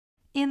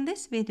In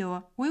this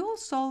video, we will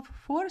solve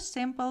 4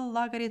 simple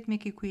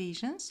logarithmic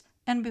equations,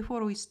 and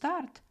before we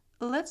start,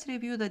 let's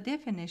review the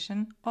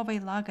definition of a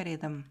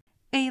logarithm.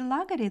 A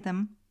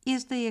logarithm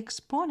is the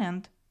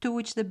exponent to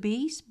which the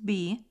base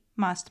b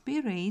must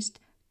be raised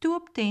to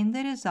obtain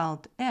the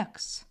result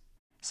x.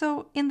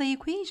 So, in the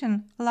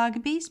equation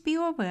log base b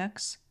of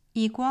x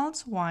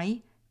equals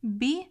y,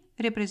 b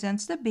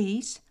represents the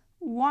base,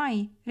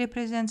 y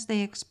represents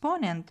the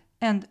exponent,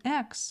 and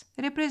x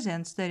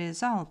represents the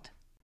result.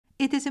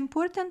 It is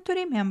important to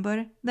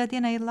remember that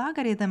in a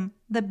logarithm,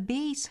 the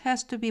base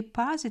has to be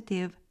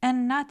positive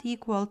and not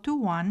equal to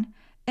 1,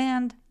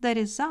 and the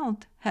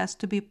result has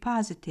to be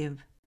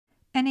positive.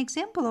 An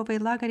example of a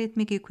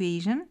logarithmic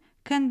equation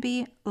can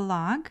be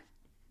log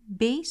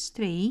base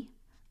 3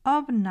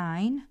 of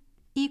 9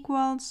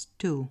 equals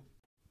 2.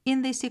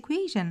 In this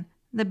equation,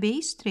 the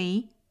base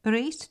 3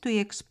 raised to the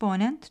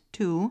exponent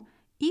 2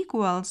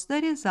 equals the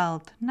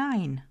result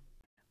 9.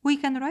 We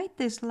can write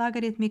this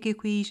logarithmic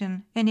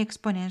equation in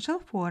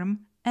exponential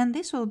form, and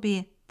this will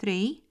be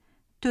 3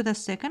 to the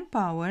second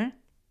power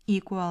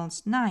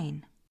equals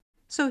 9.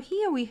 So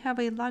here we have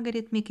a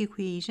logarithmic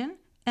equation,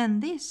 and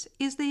this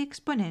is the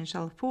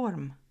exponential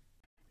form.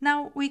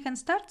 Now we can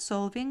start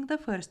solving the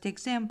first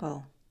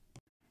example.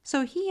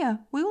 So here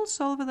we will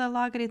solve the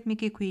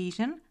logarithmic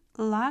equation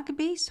log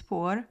base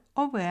 4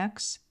 of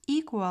x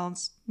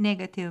equals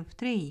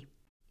 -3.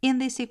 In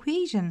this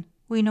equation,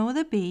 we know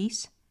the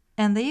base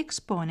and the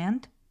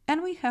exponent,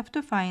 and we have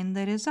to find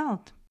the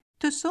result.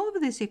 To solve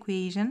this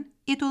equation,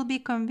 it will be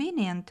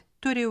convenient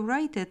to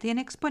rewrite it in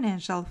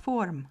exponential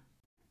form.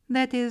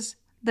 That is,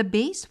 the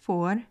base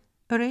 4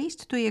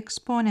 raised to the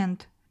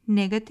exponent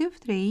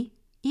 -3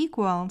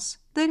 equals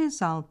the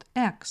result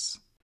x.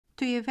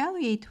 To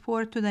evaluate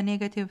 4 to the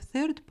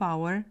 -3rd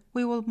power,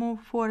 we will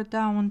move 4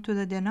 down to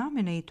the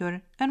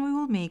denominator and we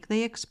will make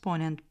the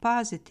exponent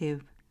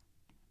positive.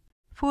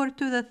 4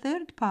 to the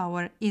 3rd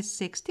power is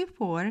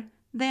 64,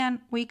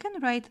 then we can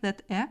write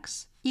that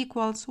x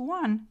equals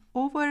 1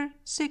 over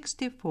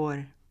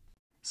 64.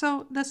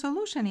 So the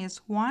solution is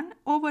 1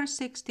 over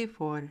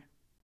 64.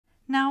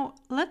 Now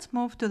let's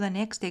move to the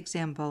next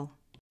example.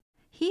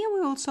 Here we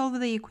will solve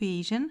the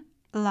equation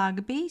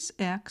log base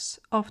x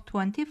of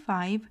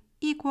 25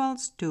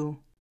 equals 2.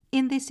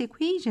 In this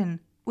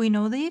equation, we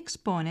know the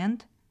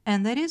exponent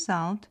and the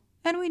result,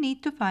 and we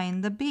need to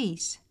find the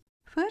base.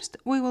 First,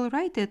 we will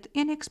write it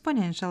in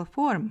exponential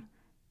form.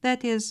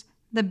 That is,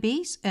 the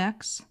base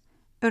x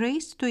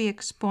raised to the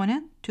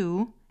exponent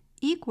 2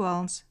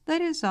 equals the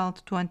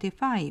result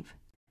 25.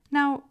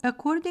 Now,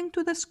 according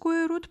to the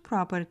square root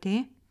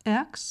property,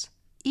 x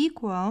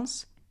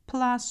equals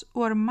plus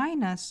or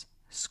minus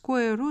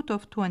square root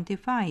of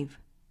 25.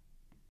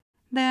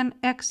 Then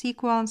x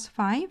equals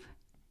 5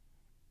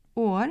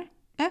 or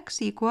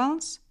x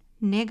equals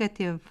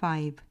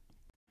 -5.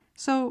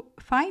 So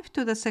 5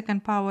 to the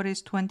second power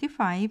is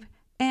 25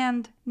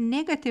 and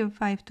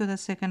 -5 to the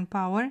second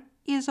power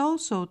is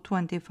also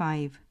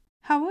 25.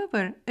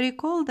 However,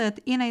 recall that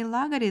in a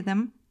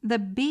logarithm, the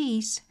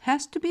base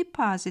has to be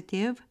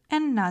positive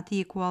and not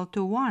equal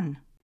to 1.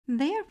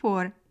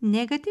 Therefore,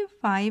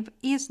 -5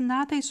 is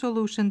not a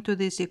solution to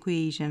this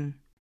equation.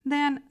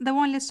 Then the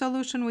only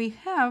solution we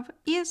have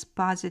is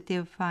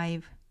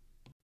 +5.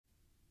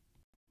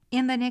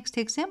 In the next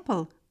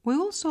example, we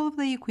will solve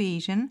the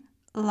equation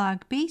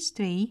log base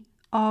 3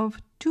 of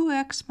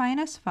 2x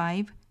minus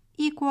 5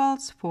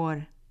 equals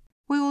 4.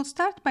 We will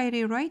start by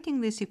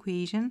rewriting this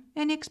equation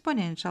in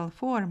exponential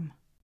form.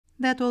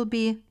 That will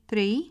be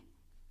 3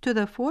 to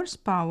the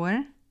 4th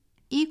power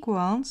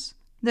equals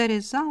the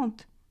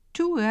result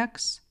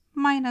 2x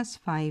minus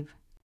 5.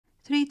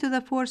 3 to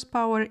the 4th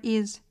power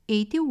is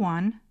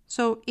 81,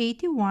 so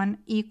 81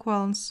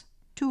 equals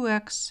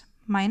 2x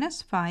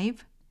minus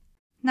 5.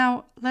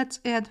 Now let's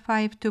add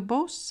 5 to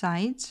both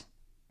sides.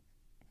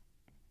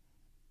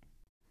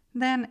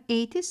 Then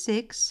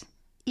 86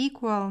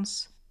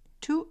 equals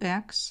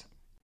 2x.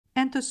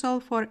 And to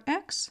solve for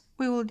x,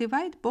 we will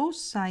divide both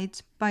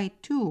sides by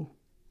 2.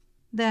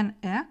 Then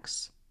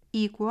x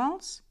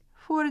equals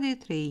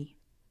 43.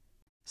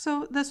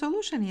 So the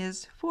solution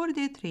is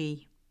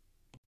 43.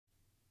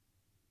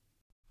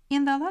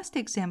 In the last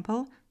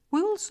example,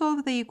 we will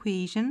solve the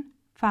equation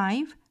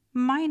 5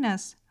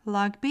 minus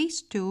log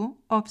base 2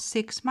 of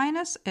 6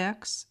 minus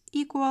x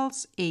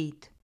equals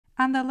 8.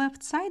 On the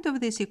left side of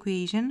this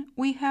equation,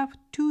 we have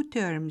two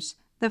terms.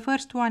 The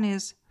first one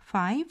is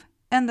 5,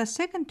 and the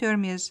second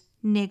term is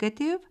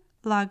negative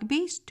log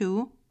base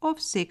 2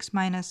 of 6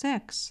 minus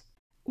x.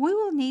 We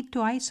will need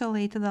to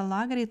isolate the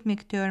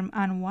logarithmic term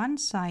on one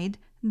side,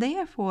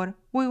 therefore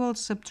we will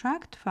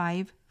subtract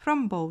 5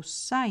 from both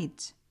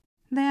sides.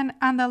 Then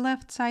on the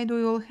left side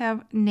we will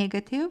have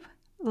negative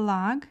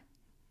log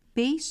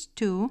base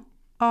 2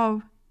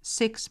 of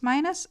 6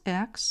 minus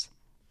x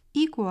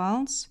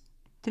equals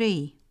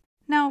 3.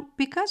 Now,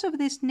 because of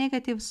this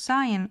negative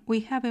sign we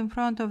have in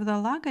front of the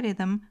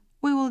logarithm,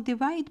 we will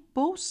divide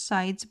both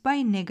sides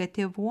by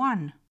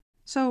 -1.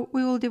 So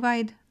we will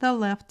divide the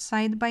left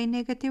side by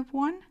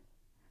 -1,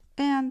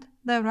 and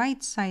the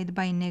right side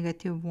by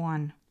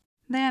 -1.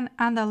 Then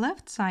on the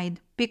left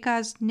side,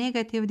 because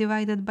negative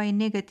divided by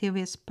negative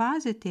is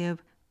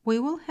positive, we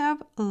will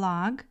have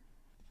log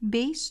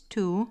base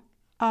 2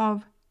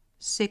 of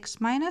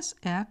 6 minus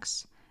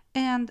x,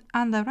 and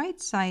on the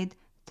right side,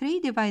 3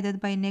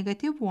 divided by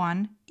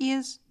 -1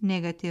 is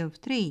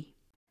 -3.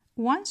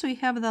 Once we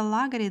have the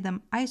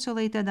logarithm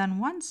isolated on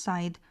one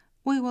side,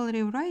 we will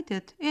rewrite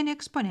it in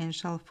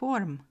exponential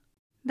form.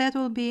 That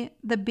will be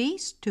the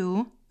base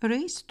 2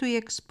 raised to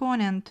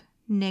exponent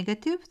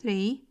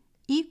 -3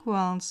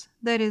 equals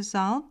the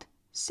result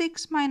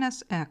 6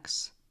 minus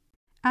x.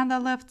 On the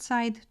left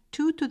side,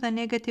 2 to the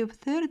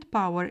 -3rd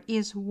power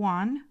is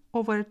 1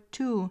 over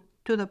 2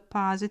 to the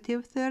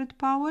 +3rd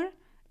power,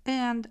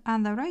 and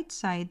on the right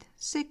side,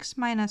 6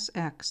 minus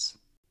x.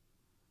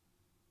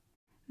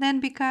 Then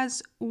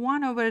because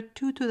 1 over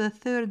 2 to the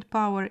 3rd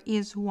power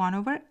is 1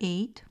 over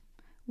 8,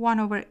 1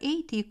 over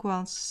 8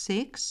 equals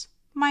 6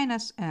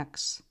 minus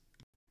x.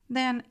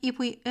 Then if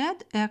we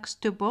add x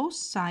to both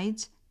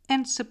sides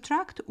and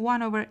subtract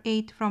 1 over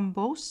 8 from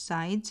both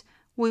sides,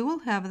 we will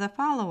have the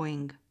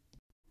following.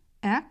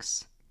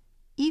 X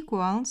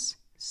equals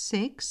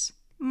 6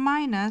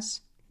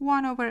 minus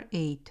 1 over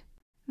 8.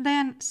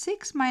 Then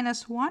 6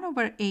 minus 1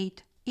 over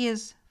 8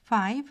 is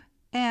 5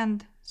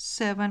 and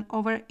 7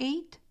 over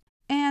 8.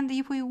 And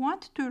if we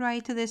want to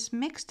write this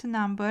mixed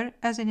number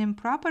as an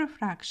improper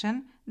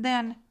fraction,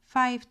 then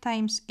 5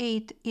 times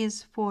 8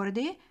 is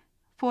 40.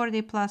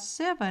 40 plus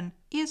 7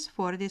 is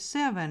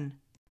 47.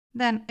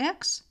 Then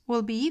x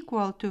will be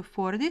equal to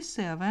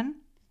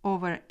 47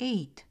 over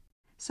 8.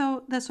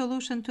 So the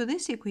solution to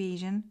this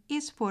equation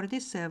is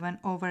 47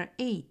 over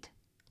 8.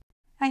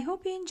 I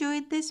hope you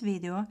enjoyed this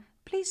video.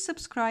 Please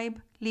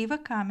subscribe, leave a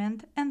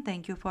comment, and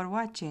thank you for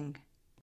watching.